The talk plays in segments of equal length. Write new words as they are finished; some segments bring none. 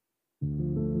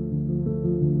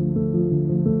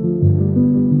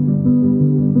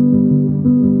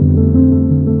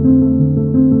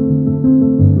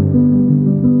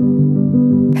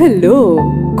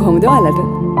කොහොමද ඔයාලට?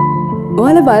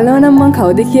 ඔයාලා බලනවා නම් මං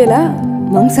කවුද කියලා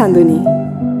මං සඳුනි.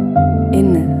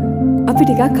 එන්න අපි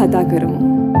ටිකක් කතා කරමු.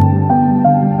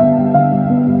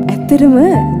 ඇත්තටම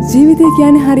ජීවිතය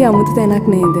කියන්නේ හරි අමුතු තැනක්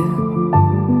නේද?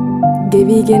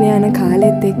 ගෙවිගෙන යන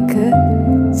කාලෙත් එක්ක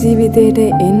ජීවිතේට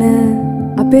එන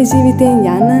අපේ ජීවිතෙන්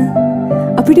යන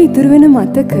අපිට ඉතුරු වෙන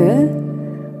මතක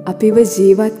අපිව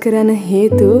ජීවත් කරන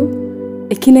හේතු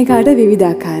එකිනෙකාට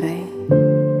විවිධාකාරයි.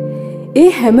 ඒ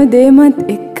හැම දෙයමත්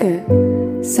එක්ක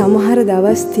සමහර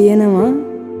දවස් තියෙනවා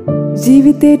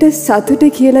ජීවිතේට සතුට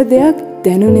කියලා දෙයක්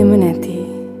දැනුනෙම නැති.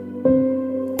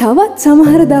 තවත්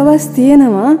සමහර දවස්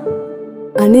තියෙනවා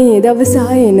අනේ ඒ දවස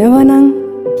ආයේ එනවනම්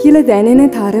කියලා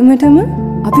දැනෙන තරමටම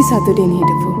අපි සතුටින්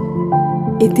හිටපු.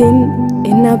 ඉතින්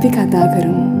එන්න අපි කතා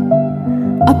කරමු.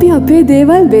 අපි අපේ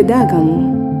දේවල් බෙදාගමු.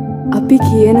 අපි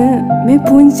කියන මේ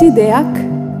පුංචි දෙයක්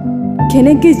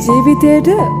කෙනෙක්ගේ ජීවිතයට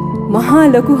මහා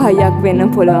ලොකු හයක් වෙන්න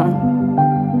පුළුවන්.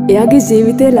 එයාගේ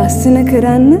ජීවිතය ලස්සන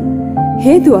කරන්න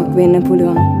හේතුවක් වෙන්න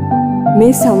පුළුවන්.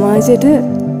 මේ සමාජයට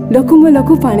ලොකුම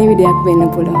ලොකු පණිවිඩයක් වෙන්න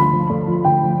පුළුවන්.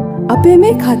 අපේ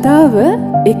මේ කතාව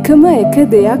එකම එක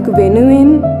දෙයක් වෙනුවෙන්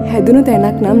හැදුණු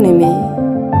තැනක් නම් නෙමෙයි.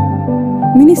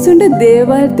 මිනිස්සුන්ට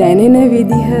දේවල් දැනෙන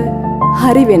විදිහ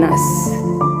හරි වෙනස්.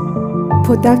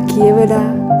 පොතක් කියවලා,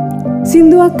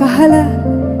 සින්දුවක් අහලා,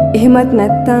 එහෙමත්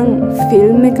නැත්තම්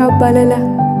ෆිල්ම් එකක් බලලා,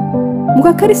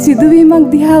 මොකක් හරි සිදුවීමක්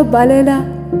දිහා බලලා,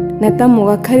 නැත්තම්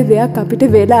මොකක් හරි දෙයක් අපිට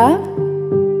වෙලා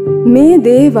මේ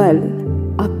දේවල්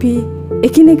අපි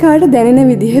එකිනෙකාට දැනෙන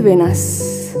විදිහ වෙනස්.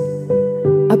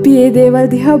 අපි ඒ දේවල්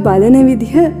දිහා බලන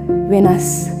විදිහ වෙනස්.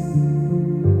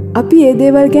 අපි ඒ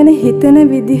දේවල් ගැන හිතන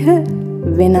විදිහ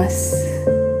වෙනස්.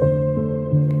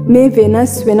 මේ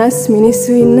වෙනස්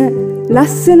මිනිස්සු ඉන්න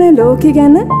ලස්සන ලෝකෙ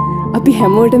ගැන අපි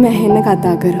හැමෝටම ඇහෙන්න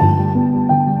කතා කරමු.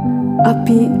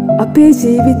 අපි අපේ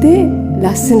ජීවිතේ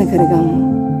ලස්සන කරගමු.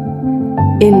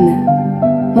 එන්න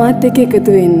මාත් එක්ක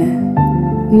එකතු වෙන්න.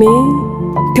 මේ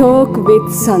Talk with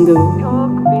Sandu.